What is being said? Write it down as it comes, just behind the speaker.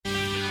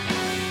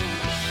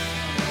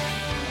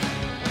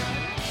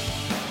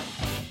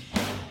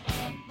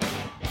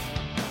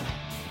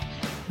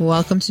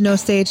Welcome to No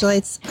Stage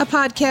Lights, a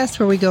podcast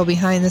where we go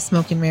behind the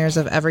smoke and mirrors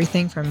of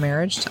everything from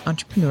marriage to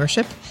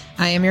entrepreneurship.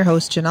 I am your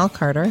host, Janelle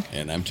Carter.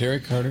 And I'm Terry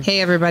Carter.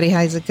 Hey, everybody.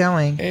 How's it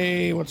going?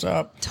 Hey, what's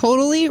up?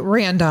 Totally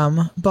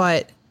random,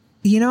 but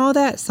you know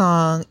that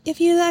song,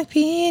 If You Like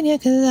Pina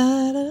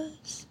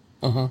Coladas?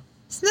 Uh-huh.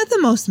 Isn't that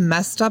the most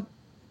messed up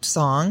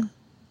song?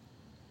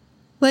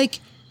 Like,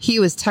 he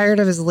was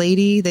tired of his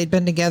lady. They'd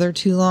been together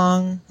too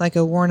long, like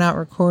a worn-out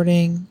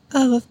recording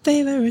of a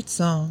favorite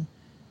song.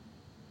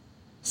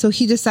 So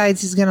he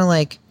decides he's going to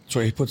like... So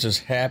he puts his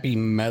happy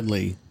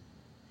medley.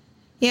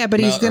 Yeah, but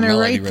he's going to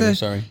write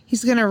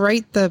He's going to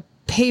write the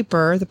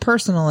paper, the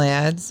personal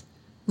ads,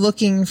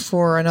 looking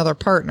for another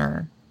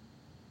partner.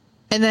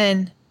 And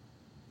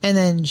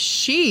then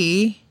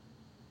she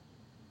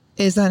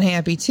is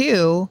unhappy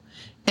too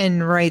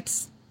and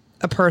writes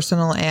a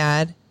personal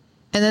ad.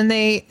 And then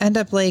they end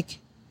up like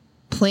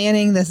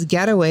planning this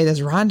getaway,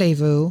 this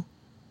rendezvous.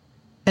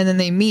 And then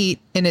they meet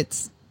and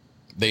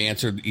they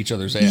answered each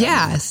other's ads.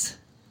 Yes.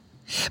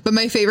 But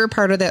my favorite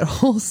part of that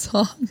whole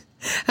song,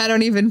 I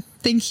don't even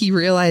think he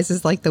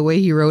realizes like the way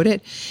he wrote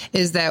it,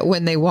 is that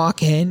when they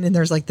walk in and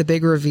there's like the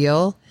big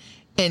reveal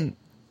and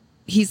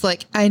he's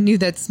like, I knew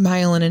that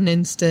smile in an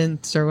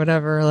instant or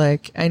whatever.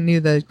 Like I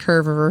knew the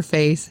curve of her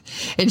face.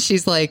 And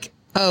she's like,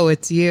 oh,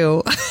 it's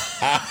you.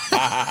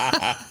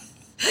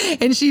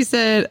 And she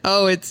said,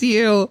 oh, it's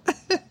you.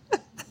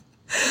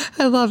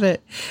 I love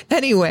it.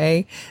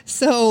 Anyway,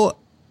 so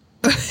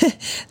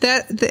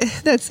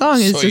that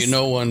song is so just... you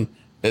know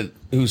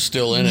who's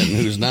still in it and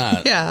who's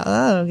not. Yeah.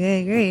 Oh,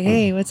 okay, great.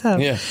 Hey, what's up?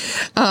 Yeah.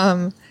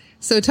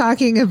 So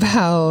talking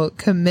about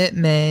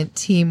commitment,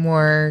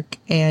 teamwork,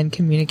 and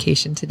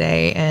communication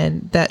today,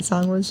 and that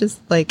song was just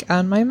like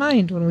on my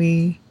mind when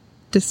we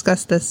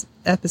discussed this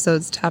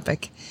episode's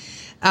topic.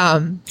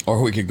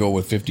 Or we could go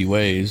with 50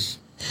 Ways.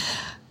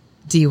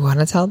 Do you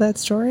want to tell that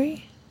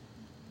story?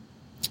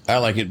 I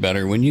like it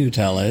better when you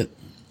tell it.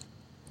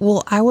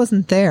 Well, I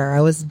wasn't there.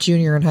 I was a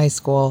junior in high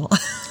school.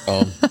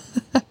 Oh.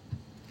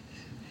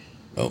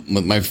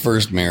 With my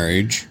first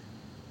marriage,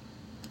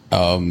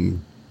 my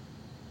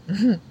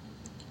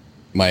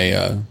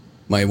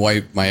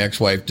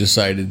ex-wife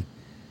decided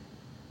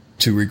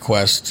to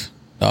request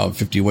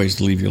 50 Ways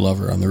to Leave Your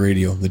Lover on the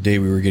radio the day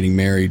we were getting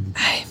married.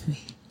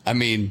 I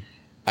mean,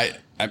 I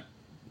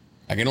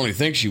can only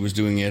think she was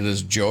doing it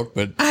as a joke,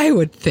 but I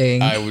would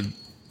think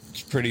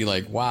it's pretty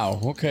like,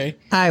 wow, okay.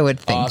 I would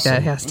think awesome.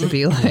 That has to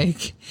be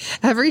like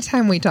every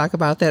time we talk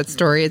about that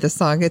story, the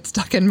song gets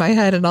stuck in my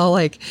head and I'll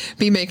like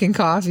be making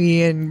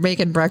coffee and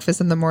making breakfast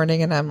in the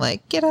morning and I'm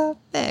like, get up,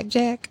 bag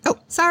Jack. Oh,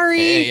 sorry.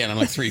 Hey, and I'm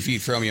like 3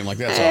 feet from you. I'm like,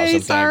 that's hey,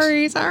 awesome.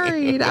 Sorry.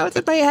 That was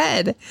in my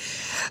head.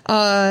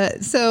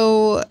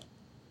 So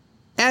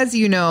as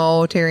you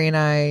know, Terry and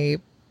I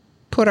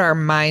put our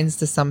minds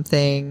to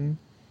something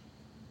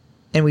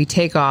and we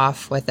take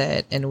off with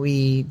it and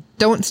we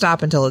don't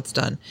stop until it's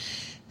done.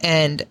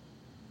 And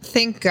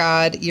thank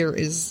God you're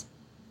as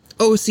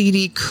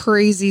OCD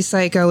crazy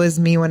psycho as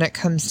me when it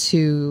comes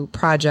to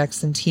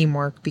projects and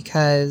teamwork,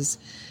 because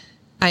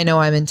I know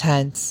I'm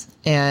intense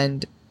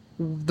and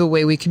the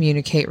way we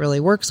communicate really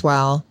works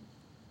well.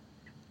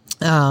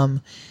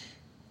 And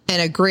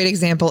a great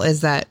example is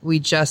that we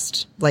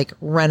just like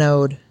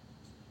renoed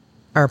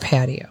our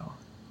patio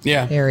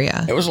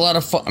area. It was a lot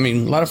of fun. I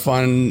mean, a lot of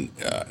fun,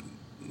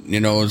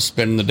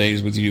 spending the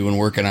days with you and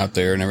working out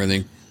there and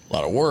everything. A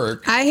lot of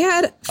work. I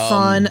had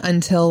fun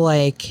until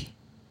like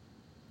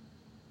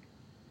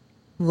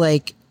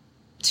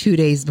 2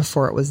 days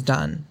before it was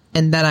done.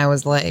 And then I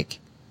was like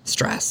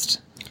stressed.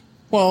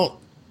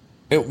 Well,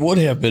 it would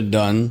have been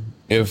done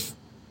if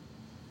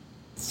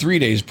 3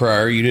 days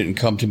prior you didn't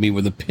come to me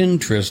with a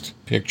Pinterest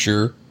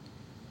picture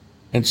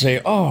and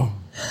say, oh,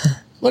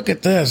 look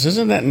at this.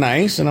 Isn't that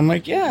nice? And I'm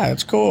like, yeah,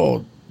 it's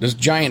cool. This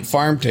giant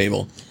farm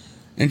table.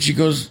 And she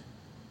goes,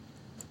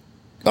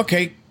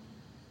 okay,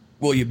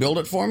 will you build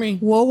it for me?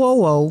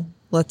 Whoa.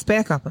 Let's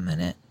back up a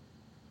minute.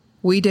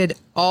 We did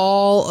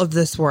all of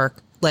this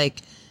work. I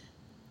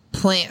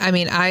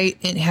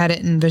had it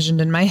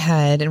envisioned in my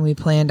head and we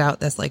planned out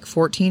this like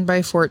 14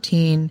 by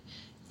 14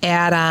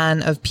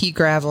 add-on of pea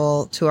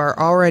gravel to our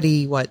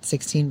already,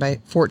 14 by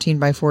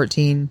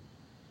 14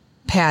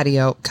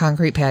 patio,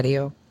 concrete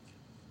patio.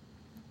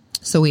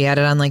 So we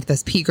added on like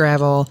this pea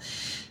gravel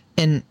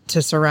and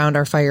to surround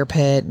our fire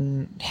pit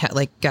and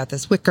got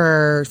this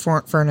wicker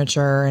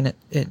furniture. And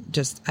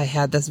I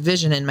had this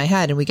vision in my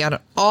head and we got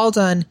it all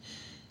done,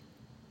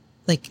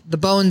 like the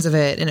bones of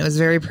it. And it was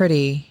very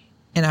pretty.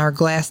 And our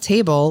glass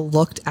table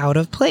looked out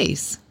of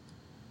place.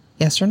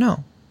 Yes or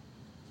no?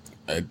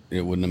 It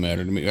wouldn't have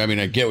mattered to me. I mean,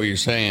 I get what you're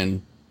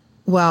saying.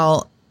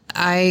 Well,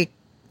 I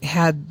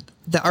had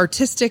the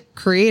artistic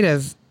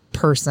creative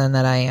person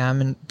that I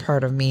am and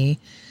part of me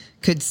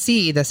could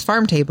see this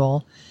farm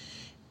table,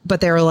 but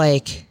they were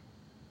like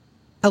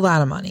a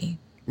lot of money.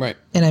 Right.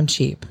 And I'm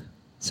cheap.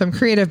 So I'm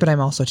creative, but I'm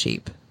also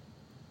cheap.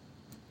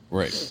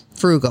 Right.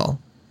 Frugal.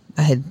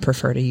 I'd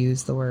prefer to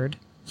use the word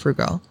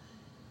frugal.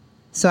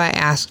 So I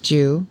asked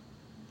you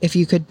if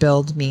you could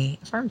build me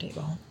a farm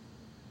table.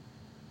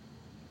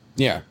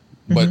 Yeah.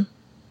 but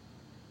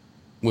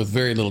with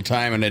very little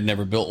time, and I'd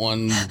never built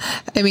one.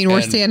 I mean,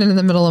 we're standing in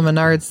the middle of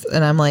Menards,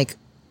 and I'm like,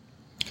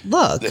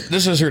 look.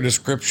 This is her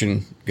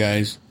description,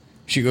 guys.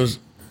 She goes,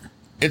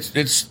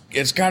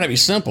 it's got to be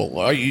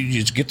simple.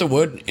 You just get the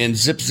wood and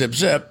zip, zip,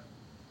 zip.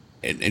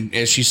 And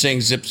as she's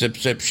saying zip, zip,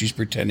 zip, she's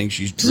pretending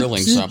she's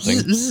drilling something.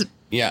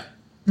 Yeah,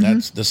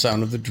 that's the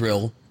sound of the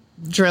drill.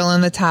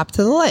 Drilling the top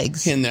to the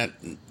legs. And that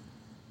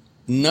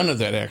none of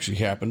that actually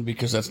happened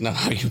because that's not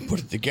how you put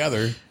it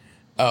together.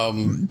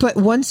 But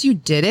once you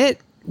did it,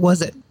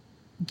 was it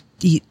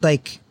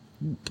like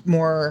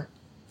more?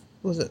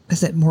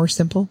 Is it more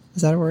simple?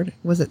 Is that a word?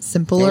 Was it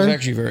simpler? It was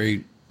actually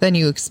very than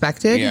you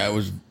expected. Yeah, it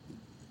was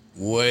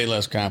way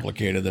less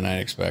complicated than I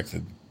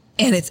expected.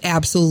 And it's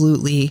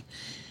absolutely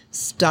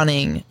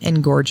stunning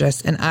and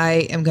gorgeous. And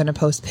I am going to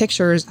post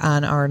pictures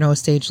on our No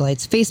Stage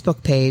Lights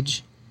Facebook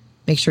page.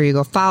 Make sure you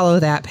go follow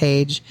that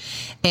page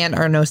and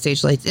our No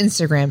Stage Lights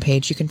Instagram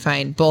page. You can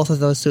find both of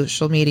those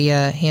social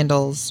media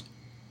handles,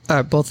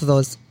 both of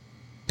those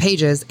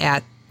pages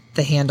at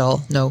the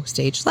handle No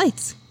Stage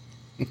Lights.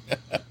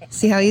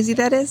 See how easy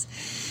that is?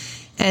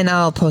 And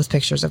I'll post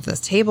pictures of this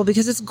table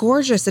because it's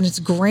gorgeous and it's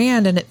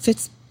grand and it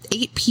fits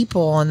 8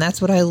 people. And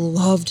that's what I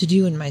love to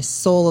do in my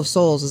soul of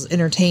souls is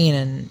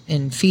entertain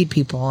and feed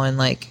people. And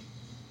like,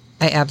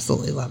 I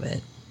absolutely love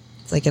it.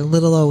 It's like a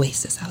little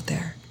oasis out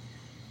there.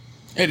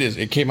 It is.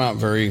 It came out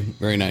very,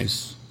 very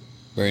nice.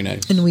 Very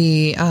nice. And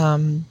we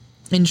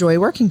enjoy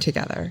working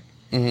together.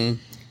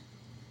 Mm-hmm.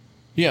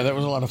 Yeah, that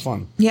was a lot of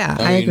fun. Yeah,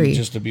 I agree.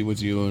 Just to be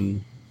with you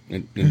and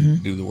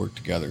do the work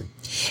together.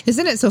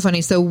 Isn't it so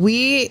funny? So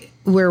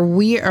where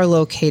we are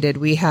located,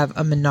 we have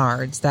a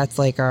Menards. That's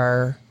like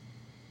our,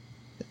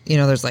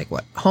 there's like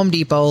what? Home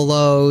Depot,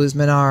 Lowe's,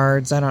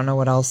 Menards. I don't know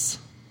what else.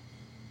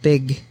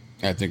 Big.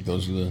 I think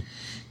those are the.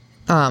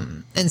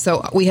 And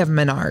so we have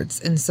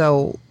Menards. And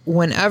so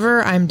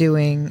whenever I'm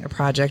doing a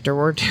project or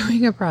we're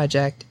doing a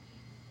project,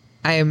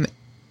 I'm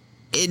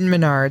in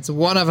Menards.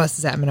 One of us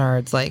is at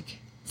Menards like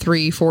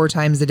 3-4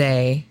 times a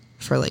day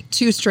for like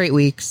 2 straight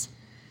weeks.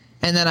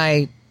 And then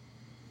I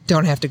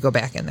don't have to go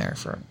back in there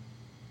for,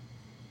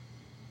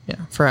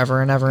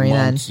 forever and ever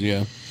Months,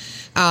 again.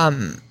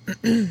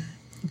 Yeah.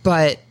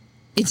 But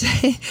it's,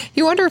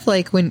 you wonder if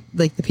like when,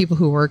 like the people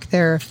who work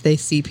there, if they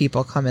see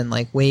people come in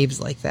like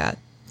waves like that.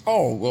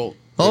 Oh, well.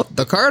 Oh,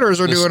 the Carters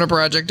are doing a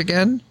project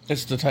again.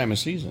 It's the time of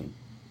season.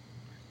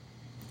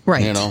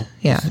 Right. Yeah.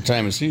 It's the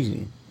time of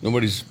season.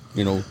 Nobody's,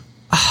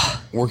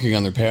 working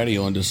on their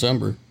patio in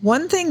December.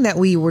 One thing that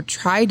we were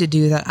trying to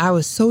do that I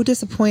was so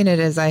disappointed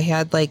is I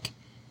had like,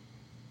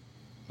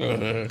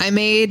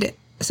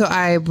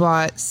 I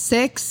bought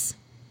 6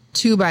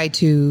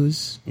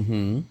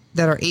 2x2s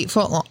that are 8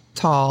 foot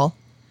tall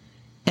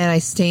and I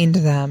stained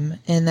them.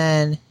 And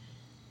then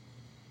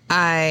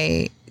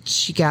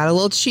she got a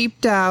little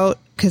cheaped out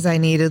because I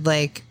needed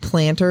like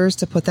planters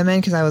to put them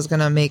in because I was going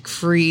to make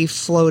free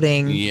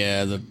floating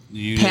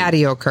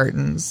patio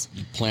curtains.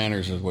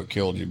 Planters is what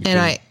killed you. And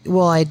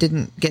I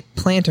didn't get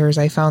planters.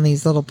 I found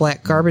these little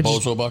black garbage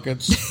Bozo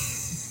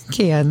buckets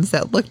cans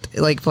that looked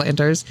like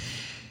planters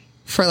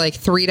for like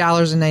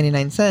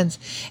 $3.99.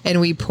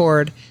 And we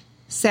poured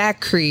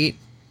Saccrete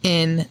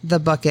in the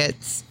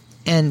buckets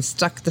and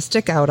stuck the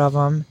stick out of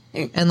them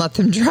and let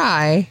them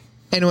dry.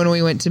 And when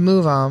we went to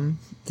move them,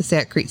 the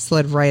Saccrete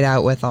slid right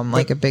out with them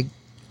like a big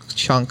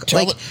chunk.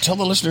 Tell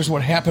the listeners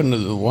what happened to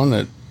the one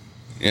that,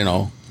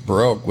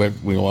 broke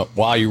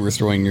while you were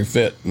throwing your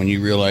fit when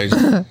you realized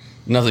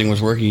nothing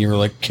was working. You were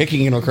like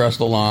kicking it across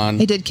the lawn.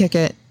 I did kick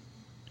it.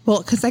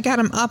 Well, because I got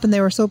them up and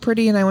they were so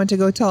pretty and I went to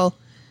go tell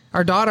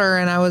our daughter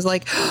and I was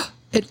like,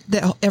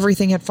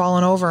 everything had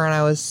fallen over and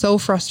I was so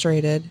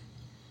frustrated.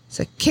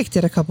 So I kicked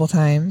it a couple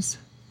times.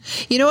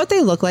 You know what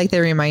they look like?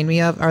 They remind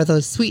me of are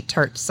those sweet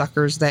tart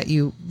suckers that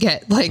you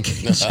get, like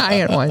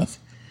giant ones.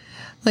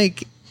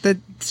 Like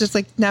it's just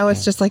like now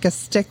it's just like a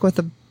stick with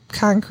a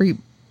concrete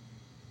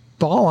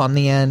ball on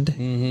the end.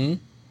 Mm-hmm.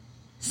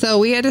 So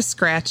we had to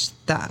scratch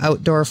the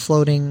outdoor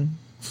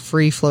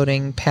free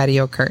floating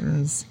patio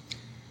curtains.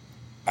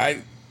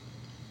 I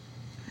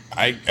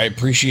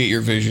appreciate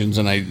your visions,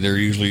 and they're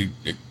usually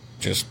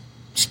just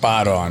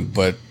spot on.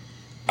 But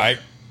I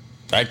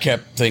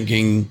kept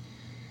thinking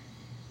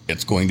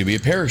it's going to be a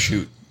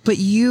parachute. But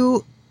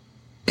it'll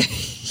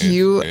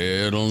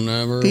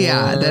never.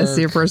 Yeah, work. that's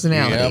your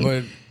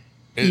personality.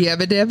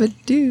 Yabba dabba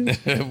do.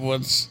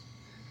 Once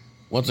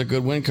a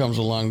good wind comes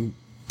along.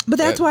 But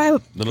that's why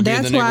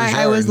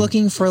I was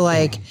looking for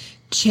like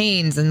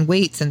chains and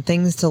weights and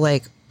things to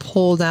like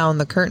pull down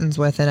the curtains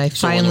with, and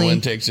So when the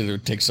wind takes it, or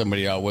takes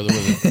somebody out with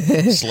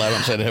slap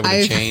upside the head with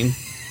a chain.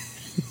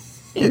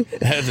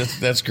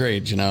 That's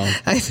great,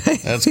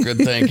 That's good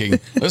thinking.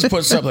 Let's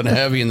put something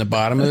heavy in the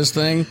bottom of this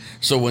thing,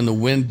 so when the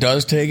wind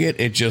does take it,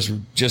 it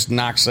just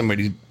knocks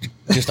somebody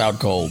just out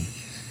cold.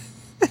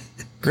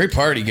 Great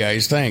party,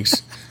 guys.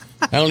 Thanks.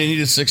 I only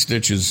needed 6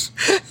 stitches.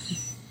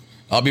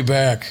 I'll be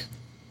back.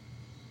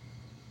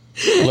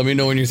 Let me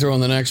know when you're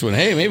throwing the next one.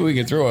 Hey, maybe we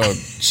can throw a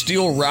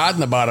steel rod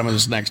in the bottom of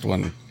this next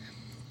one.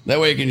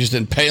 That way you can just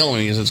impale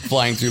me as it's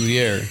flying through the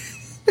air.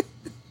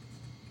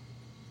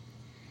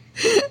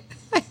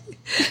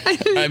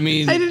 I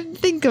mean, I didn't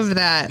think of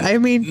that. I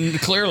mean,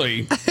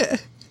 clearly.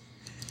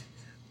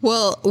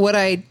 well, what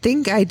I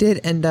think I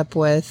did end up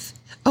with.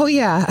 Oh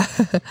yeah,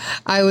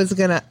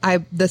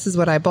 this is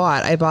what I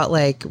bought. I bought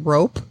like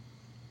rope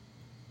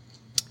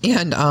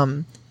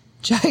and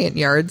giant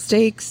yard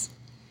stakes,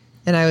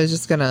 and I was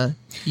just gonna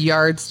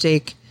yard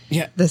stake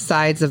the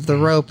sides of the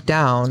rope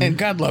down. And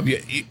God love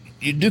you.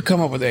 You do come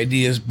up with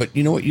ideas, but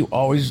you know what you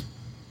always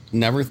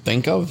never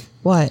think of?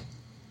 What?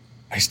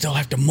 I still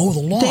have to mow the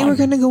lawn. They were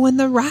gonna go in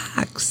the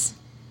rocks.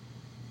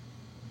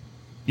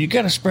 You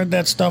got to spread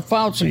that stuff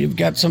out so you've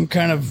got some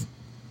kind of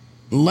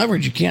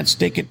leverage. You can't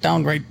stake it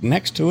down right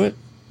next to it.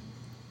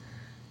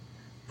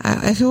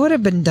 If it would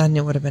have been done,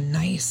 it would have been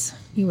nice.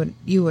 You would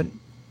right.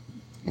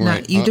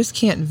 Not. You just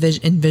can't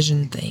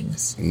envision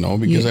things. No,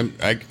 because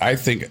I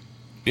think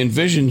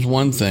envision's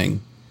one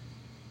thing.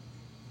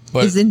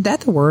 But isn't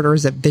that the word, or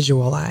is it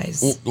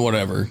visualize?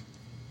 Whatever.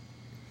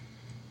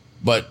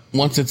 But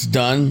once it's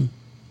done,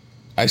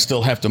 I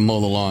still have to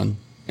mow the lawn,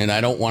 and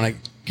I don't want to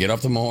get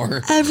off the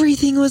mower.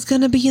 Everything was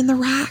going to be in the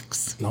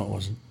rocks. No, it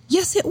wasn't.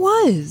 Yes, it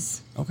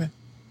was. Okay.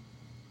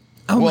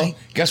 Oh well, my!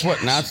 Guess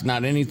what? Now it's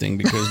not anything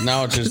because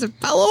now it's just it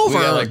fell over.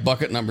 We got like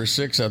bucket number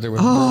 6 out there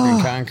with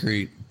broken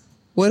concrete.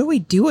 What do we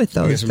do with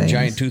those some things?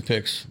 Giant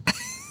toothpicks.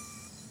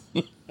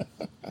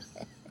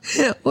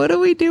 What do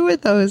we do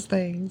with those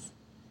things?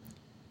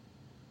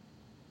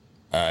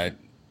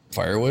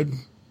 Firewood?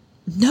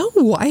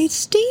 No, I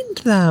stained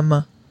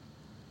them.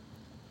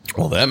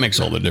 Well, that makes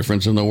all the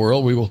difference in the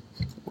world.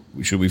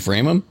 Should we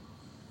frame them?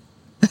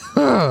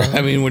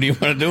 I mean, what do you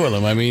want to do with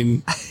them? I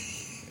mean,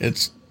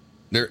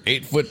 they're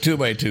 8-foot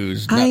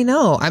 2x2s. I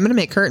know. I'm going to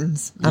make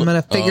curtains. I'm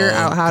going to figure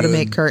out how to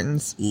make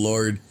curtains.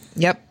 Lord.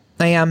 Yep,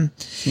 I am.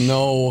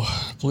 No,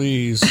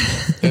 please.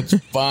 It's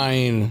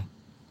fine.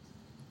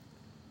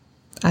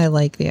 I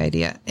like the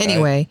idea.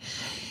 Anyway,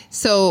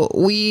 so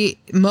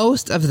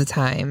most of the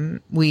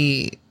time,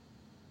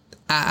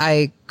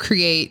 I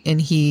create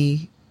and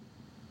he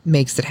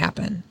makes it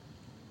happen.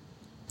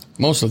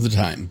 Most of the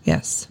time.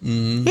 Yes.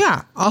 Mm-hmm.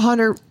 Yeah. A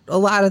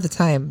lot of the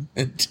time.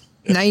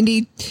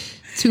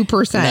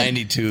 92%.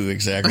 92,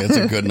 exactly. That's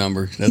a good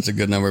number. That's a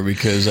good number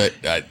because I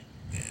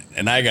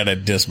got to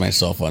diss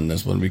myself on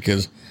this one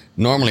because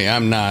normally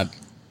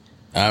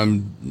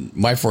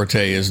my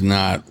forte is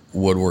not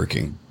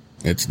woodworking.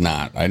 It's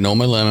not. I know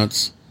my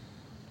limits,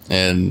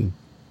 and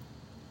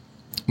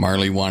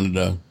Marley wanted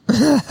a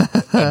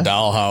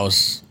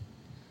dollhouse.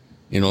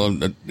 You know,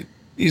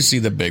 you see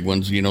the big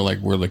ones, you know, like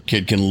where the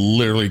kid can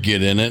literally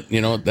get in it, you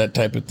know, that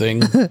type of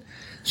thing.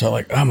 So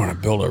I'm going to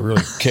build a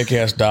really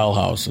kick-ass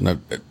dollhouse. And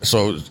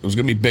so it was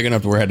going to be big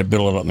enough to where I had to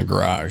build it out in the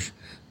garage.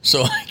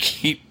 So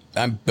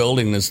I'm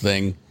building this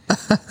thing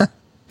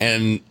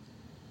and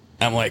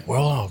I'm like,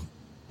 well, I'll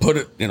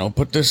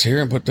put this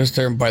here and put this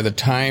there. And by the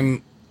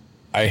time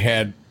I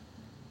had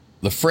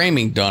the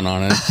framing done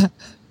on it,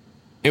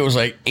 it was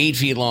like 8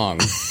 feet long.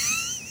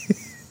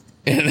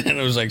 And then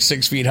it was like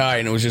 6 feet high,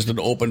 and it was just an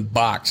open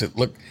box. It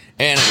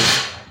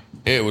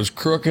was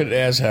crooked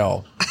as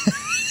hell.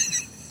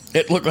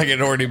 It looked like it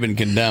had already been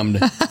condemned.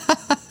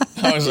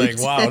 I was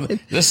like, wow,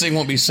 this thing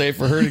won't be safe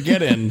for her to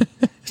get in.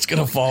 It's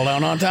going to fall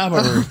down on top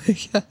of her. Oh my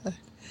God.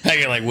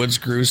 I got like wood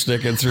screws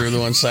sticking through the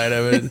one side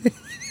of it.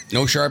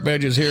 No sharp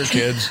edges here,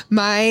 kids.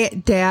 My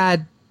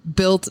dad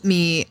built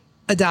me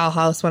a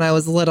dollhouse when I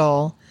was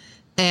little,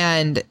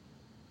 and it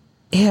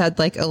had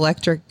like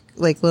electric,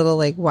 like little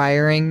like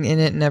wiring in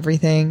it and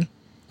everything.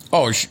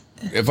 Oh,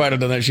 if I'd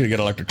have done that, she'd have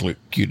got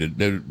electrocuted.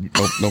 No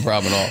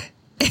problem at all.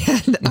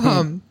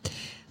 And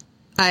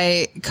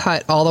I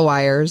cut all the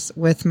wires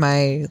with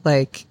my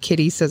like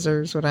kitty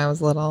scissors when I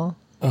was little.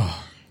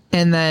 Oh.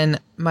 And then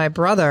my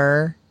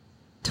brother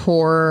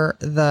tore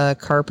the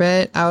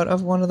carpet out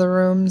of one of the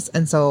rooms,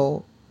 and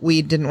so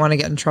we didn't want to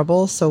get in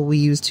trouble, so we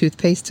used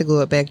toothpaste to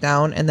glue it back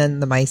down, and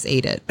then the mice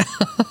ate it.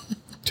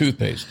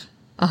 Toothpaste?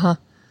 Uh-huh.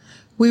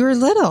 We were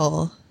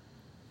little.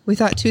 We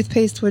thought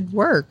toothpaste would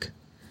work.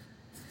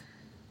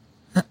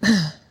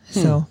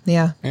 So,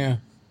 yeah. Yeah.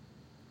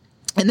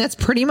 And that's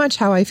pretty much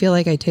how I feel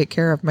like I take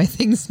care of my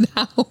things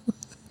now.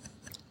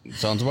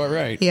 Sounds about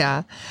right.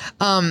 Yeah.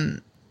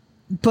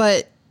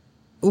 But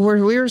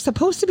we were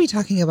supposed to be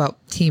talking about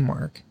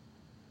teamwork.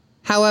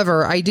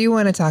 However, I do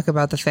want to talk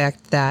about the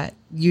fact that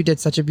you did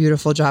such a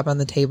beautiful job on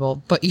the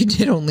table, but you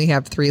did only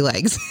have 3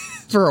 legs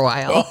for a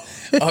while.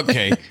 Oh,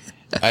 okay.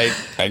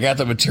 I got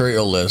the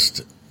material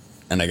list,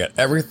 and I got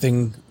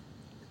everything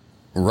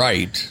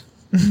right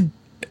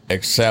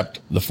except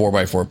the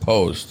 4x4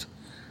 post.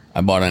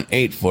 I bought an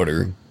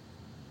 8-footer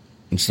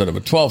instead of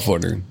a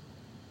 12-footer.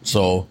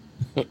 So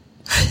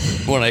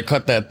when I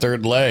cut that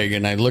 3rd leg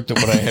and I looked at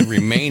what I had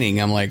remaining,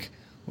 I'm like,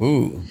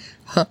 ooh,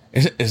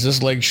 is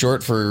this leg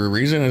short for a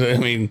reason? I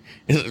mean,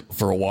 is it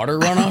for a water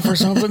runoff or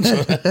something?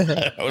 So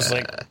I was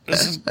like,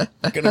 this is going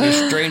to be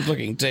a strange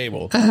looking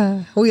table.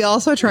 We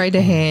also tried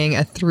to hang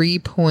a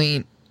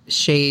 3-point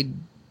shade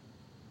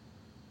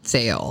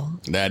sail.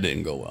 That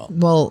didn't go well.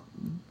 Well,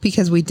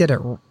 because we did it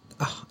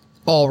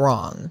all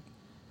wrong.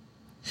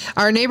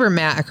 Our neighbor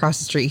Matt across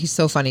the street, he's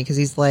so funny because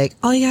he's like,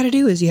 all you got to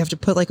do is you have to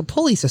put like a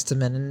pulley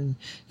system in, and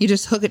you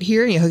just hook it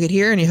here and you hook it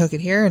here and you hook it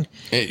here, and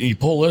You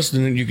pull this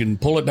and then you can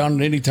pull it down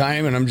at any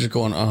time. And I'm just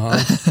going,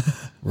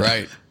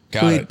 right.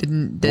 Got it. did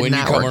When you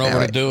not coming work that over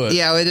way. to do it?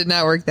 Yeah, it did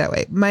not work that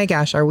way. My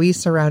gosh, are we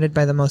surrounded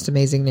by the most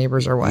amazing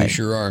neighbors or what? We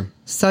sure are.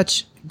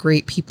 Such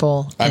great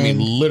people. I mean,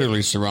 and-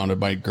 literally surrounded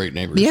by great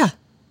neighbors. yeah.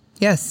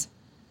 Yes.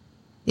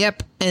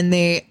 Yep.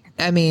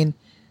 And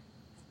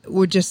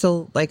we're just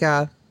like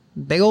a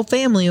big old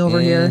family over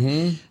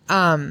here.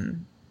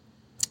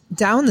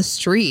 Down the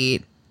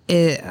street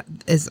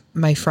is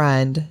my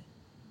friend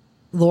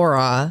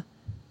Laura,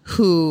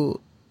 who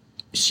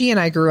she and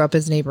I grew up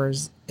as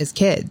neighbors as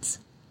kids,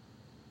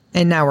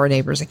 and now we're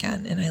neighbors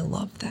again. And I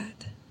love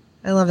that.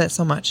 I love that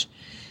so much.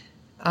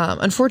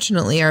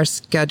 Unfortunately, our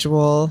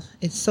schedule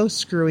is so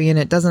screwy and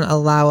it doesn't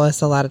allow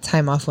us a lot of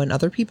time off when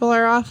other people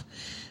are off.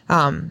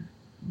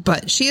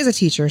 But she is a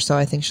teacher, so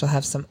I think she'll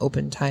have some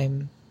open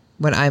time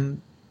when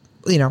I'm,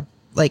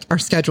 like our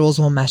schedules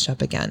will mesh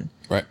up again.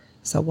 Right.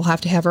 So we'll have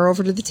to have her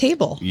over to the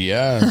table.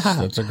 Yes,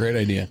 that's a great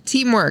idea.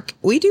 Teamwork.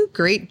 We do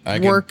great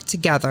work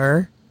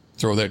together.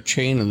 Throw that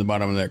chain in the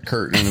bottom of that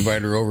curtain and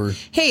invite her over.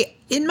 Hey,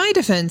 in my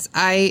defense,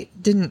 I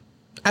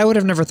would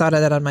have never thought of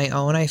that on my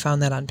own. I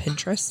found that on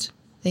Pinterest.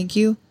 Thank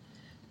you.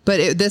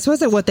 But this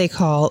wasn't what they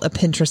call a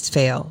Pinterest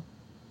fail.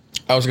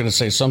 I was going to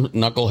say some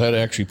knucklehead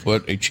actually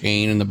put a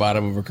chain in the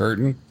bottom of a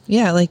curtain.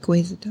 Yeah, like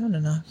weighs it down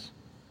enough.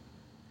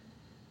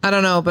 I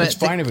don't know, but It's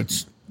fine if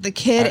it's the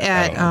kid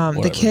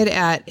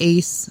at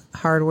Ace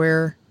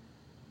Hardware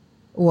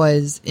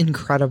was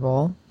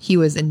incredible. He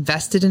was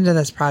invested into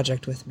this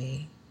project with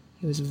me.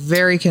 He was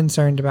very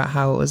concerned about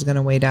how it was going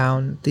to weigh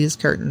down these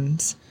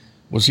curtains.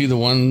 Was he the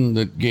one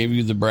that gave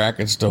you the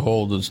brackets to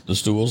hold the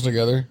stools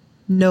together?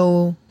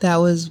 No, that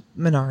was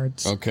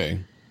Menards. Okay.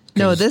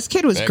 No, this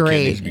kid was that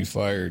great. Kid needs to be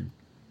fired.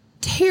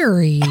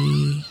 Terry.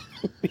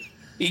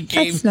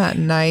 That's not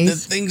The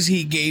nice. things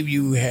he gave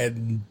you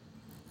had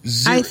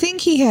zero. I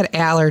think he had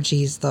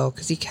allergies though,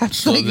 because he kept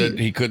So like, that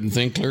he couldn't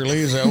think clearly?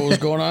 Is that what was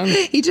going on?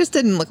 he just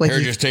didn't look like Here,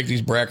 he, just take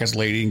these brackets,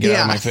 lady, and get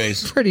out of my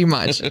face. pretty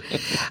much.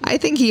 I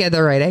think he had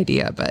the right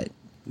idea, but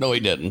No, he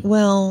didn't.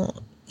 well,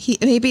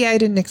 maybe I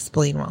didn't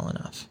explain well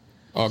enough.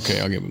 Okay,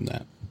 I'll give him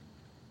that.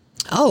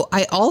 Oh,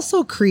 I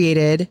also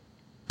created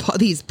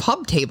these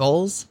pub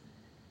tables.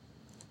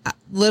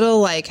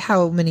 Little, like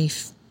how many,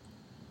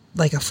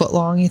 like a foot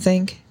long, you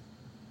think?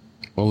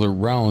 Well, they're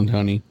round,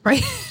 honey.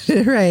 Right,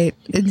 right,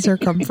 in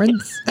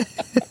circumference.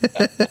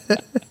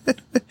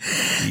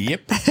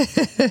 Yep.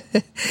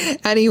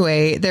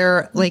 Anyway,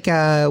 they're like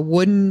a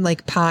wooden,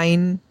 like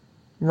pine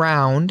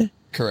round,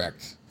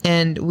 Correct.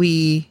 and what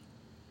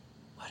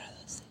are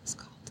those things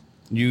called?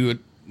 We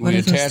What are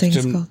those attached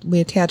things them. called? We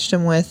attached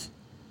them with.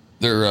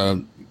 They're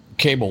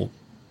cable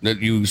that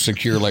you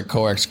secure like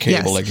coax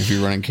cable, Yes. like if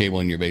you're running cable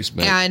in your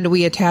basement. And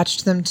we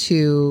attached them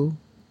to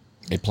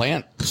A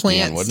plant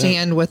plant wasn't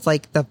stand with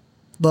like the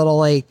little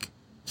like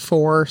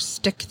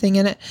 4-stick thing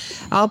in it.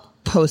 I'll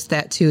post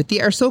that too.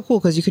 They are so cool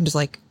because you can just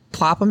like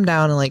plop them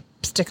down and like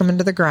stick them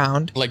into the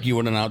ground. it? Like you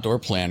would an outdoor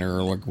planter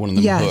or like one of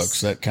them Yes.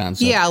 hooks, that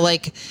concept. Yeah,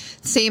 like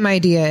same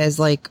idea as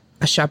like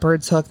a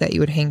shepherd's hook that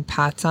you would hang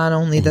pots on,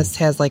 only Mm-hmm. this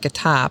has like a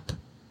top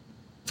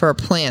for a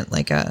plant,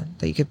 that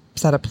you could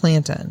set a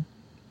plant in.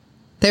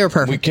 They were We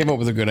perfect. came up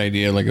with a good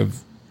idea, like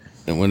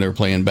when they were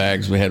playing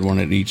bags, we had one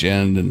at each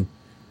end, and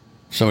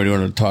somebody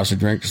wanted to toss a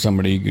drink to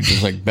somebody, you could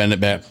just like bend it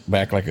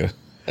back like a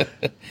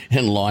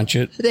and launch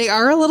it. They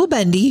are a little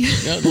bendy.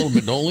 Yeah, a little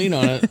bit. Don't lean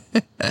on it.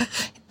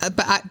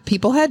 But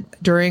people had,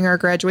 during our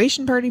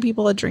graduation party,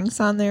 people had drinks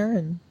on there,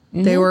 and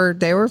they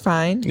were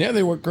fine. Yeah,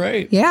 they work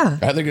great. Yeah.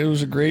 I think it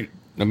was a great.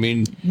 I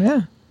mean,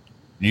 Yeah.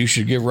 you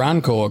should give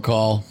Ronco a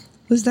call.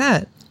 Who's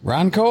that?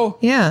 Ronco?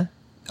 Yeah.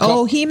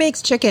 Oh, he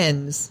makes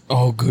chickens.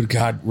 Oh, good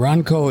God.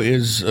 Ronco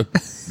is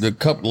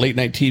the late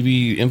night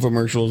TV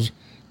infomercials.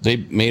 They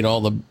made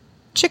all the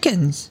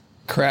Chickens.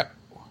 crap.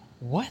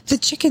 What? The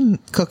chicken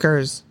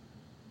cookers.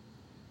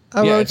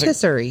 A Yeah, it's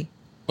rotisserie.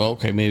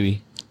 Okay,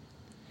 maybe.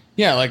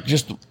 Yeah, like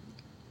just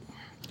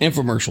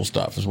infomercial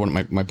stuff is what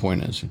my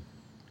point is.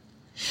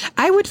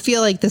 I would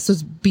feel like this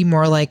would be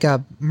more like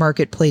a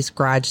marketplace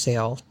garage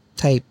sale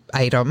type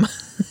item.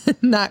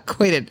 Not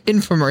quite an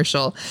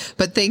infomercial.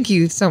 But thank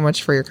you so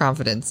much for your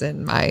confidence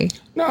in my...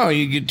 No,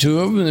 you get 2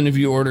 of them, and then if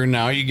you order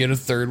now, you get a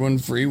third one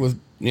free with,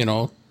 Do you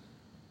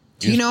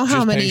know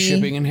how just pay many...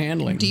 shipping and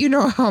handling. Do you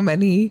know how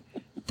many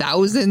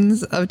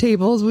thousands of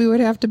tables we would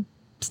have to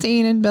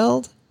stain and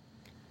build?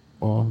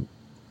 Well,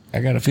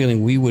 I got a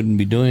feeling we wouldn't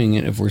be doing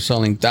it if we're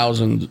selling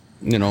thousands.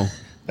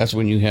 That's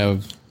when you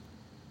have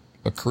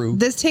a crew.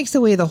 This takes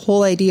away the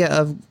whole idea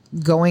of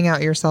going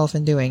out yourself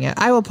and doing it.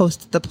 I will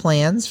post the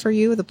plans for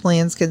you. The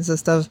plans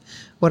consist of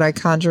what I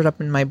conjured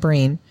up in my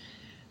brain.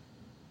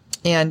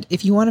 And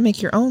if you want to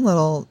make your own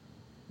little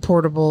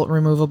portable,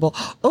 removable,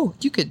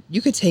 you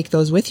could take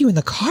those with you in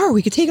the car.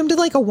 We could take them to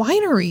like a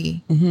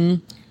winery.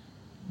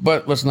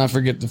 But let's not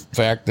forget the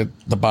fact that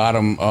the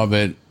bottom of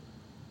it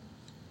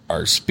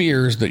are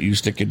spears that you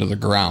stick into the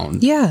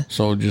ground. Yeah.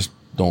 So just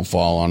don't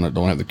fall on it,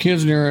 don't have the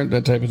kids near it,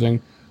 that type of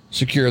thing.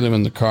 Secure them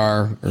in the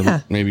car,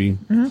 or maybe,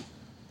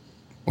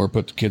 or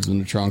put the kids in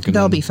the trunk. And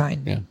They'll then, be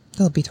fine. Yeah.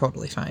 They'll be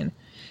totally fine.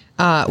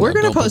 We're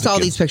going to post all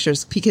these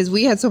pictures because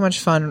we had so much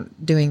fun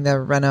doing the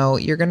reno.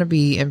 You're going to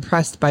be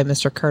impressed by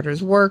Mr.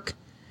 Carter's work.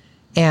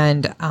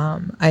 And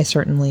I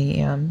certainly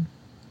am.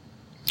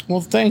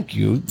 Well, thank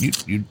you.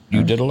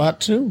 You did a lot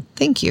too.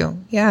 Thank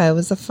you. Yeah, it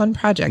was a fun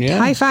project. Yeah.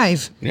 High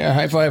five. Yeah,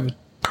 high five.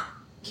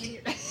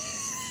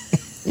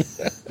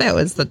 That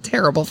was the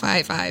terrible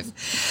high five.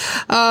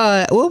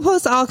 We'll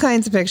post all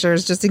kinds of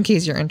pictures just in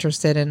case you're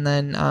interested. And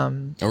then,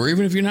 or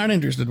even if you're not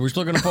interested, we're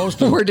still going to post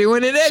them. We're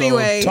doing it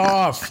anyway. So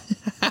tough.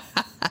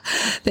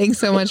 Thanks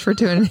so much for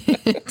tuning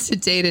in to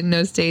Dated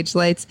No Stage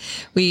Lights.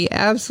 We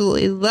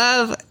absolutely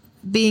love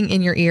being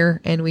in your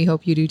ear, and we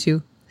hope you do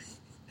too.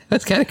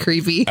 That's kind of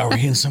creepy. Are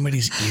we in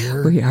somebody's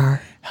ear? We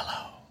are.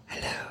 Hello.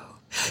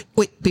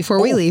 Wait,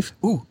 before we leave,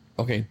 Ooh,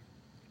 okay.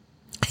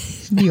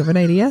 do you have an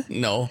idea?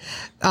 No.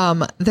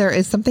 There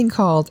is something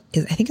called,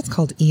 I think it's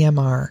called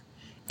EMR,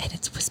 and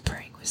it's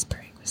whispering,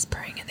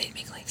 and they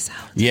make like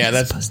sounds. Yeah,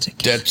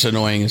 that's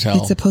annoying as hell.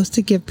 It's supposed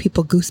to give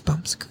people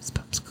goosebumps.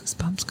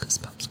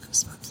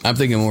 I'm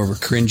thinking more of a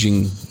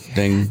cringing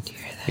thing. Do you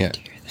hear that? Yeah. Do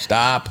you hear that?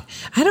 Stop.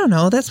 I don't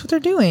know. That's what they're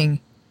doing.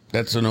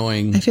 That's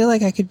annoying. I feel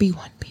like I could be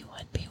one.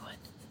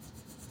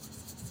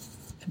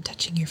 I'm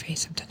touching your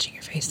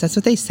face. That's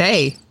what they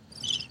say.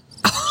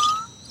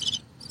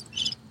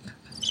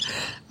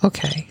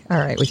 Okay. All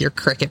right. With your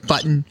cricket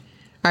button.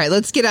 All right.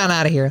 Let's get on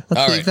out of here.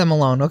 Let's leave them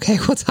alone. Okay.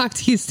 We'll talk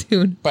to you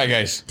soon. Bye,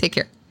 guys. Take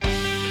care.